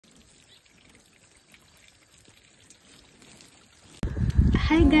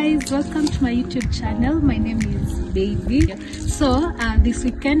Hi guys, welcome to my YouTube channel. My name is Baby. So this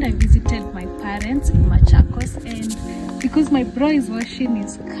weekend I visited my parents in Machakos, and because my bro is washing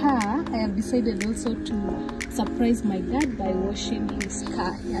his car, I have decided also to surprise my dad by washing his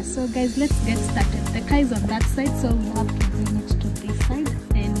car. Yeah, so guys, let's get started. The car is on that side, so we'll have to bring it to this side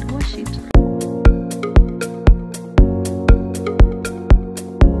and wash it.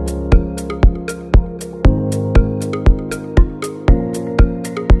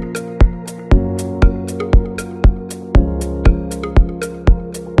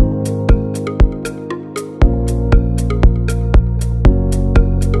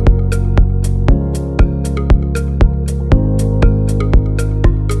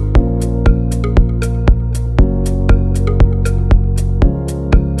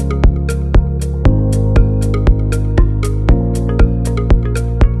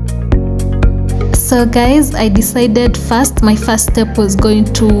 So guys, I decided my first step was going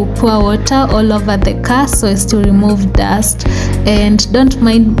to pour water all over the car so as to remove dust. And don't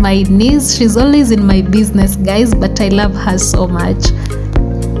mind my niece, she's always in my business guys, but I love her so much.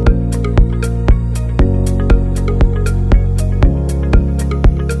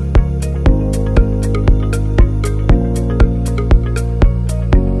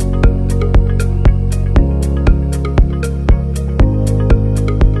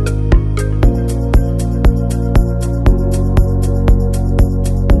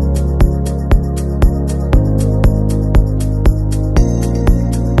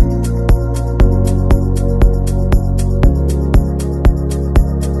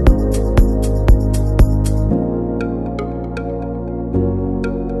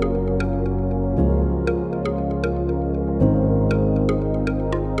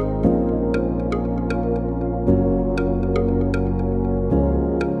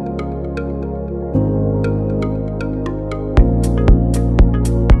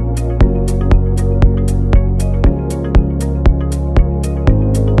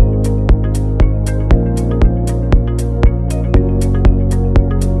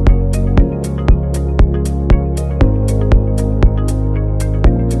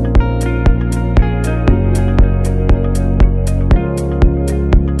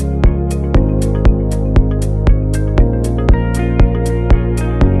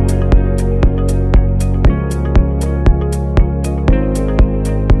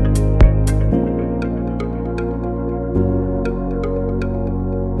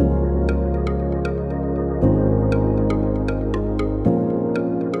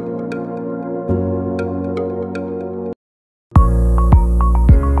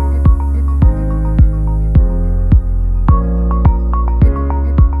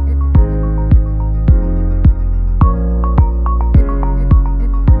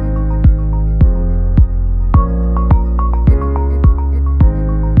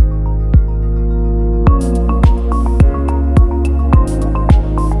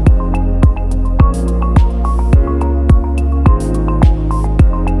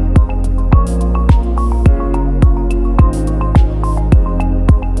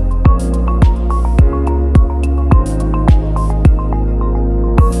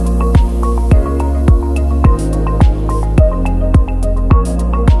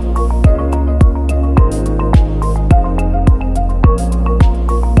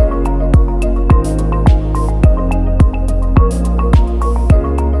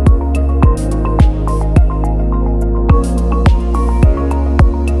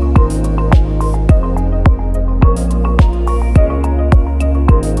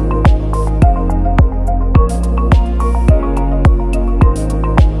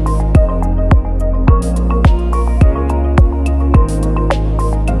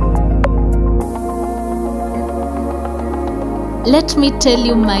 Let me tell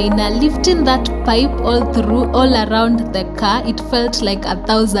you, Mina, lifting that pipe all around the car, it felt like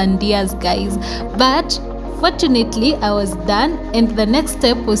 1,000 years, guys. But fortunately, I was done, and the next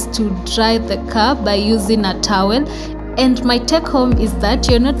step was to dry the car by using a towel. And my take home is that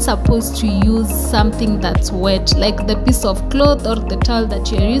you're not supposed to use something that's wet, like the piece of cloth or the towel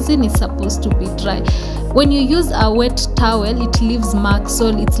that you're using is supposed to be dry. When you use a wet towel, it leaves marks, so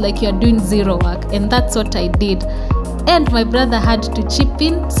it's like you're doing zero work, and that's what I did. And my brother had to chip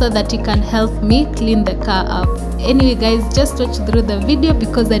in so that he can help me clean the car up. Anyway guys, just watch through the video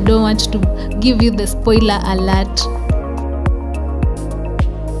because I don't want to give you the spoiler alert.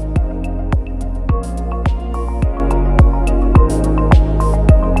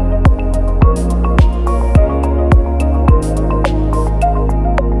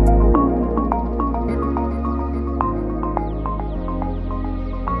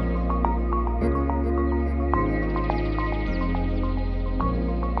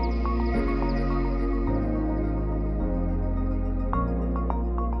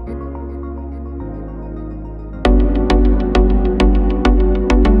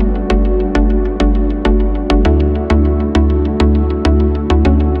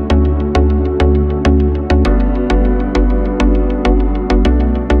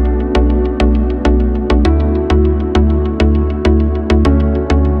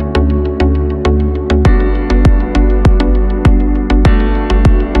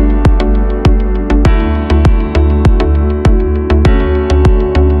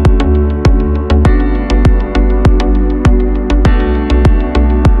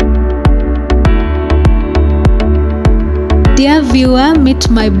 viewer, meet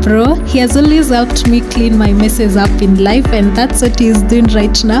my bro. He has always helped me clean my messes up in life, and that's what he's doing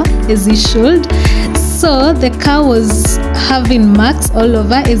right now, as he should. So the car was having marks all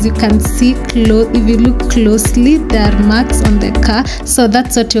over, as you can see. If you look closely, there are marks on the car. So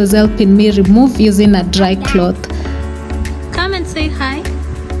that's what he was helping me remove using a dry cloth. Come and say hi.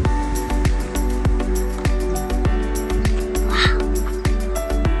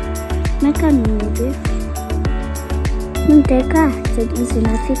 Meka nini Mteka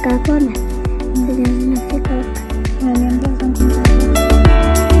zinafika kona. Zinafika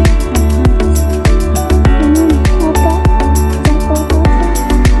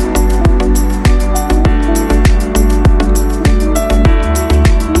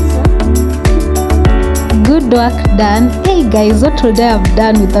Good work done. Hey guys, what would I have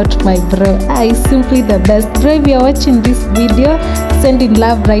done without my bro? I simply the best. Bro, if you're watching this video, sending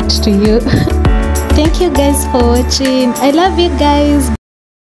love right to you. Thank you guys for watching. I love you guys.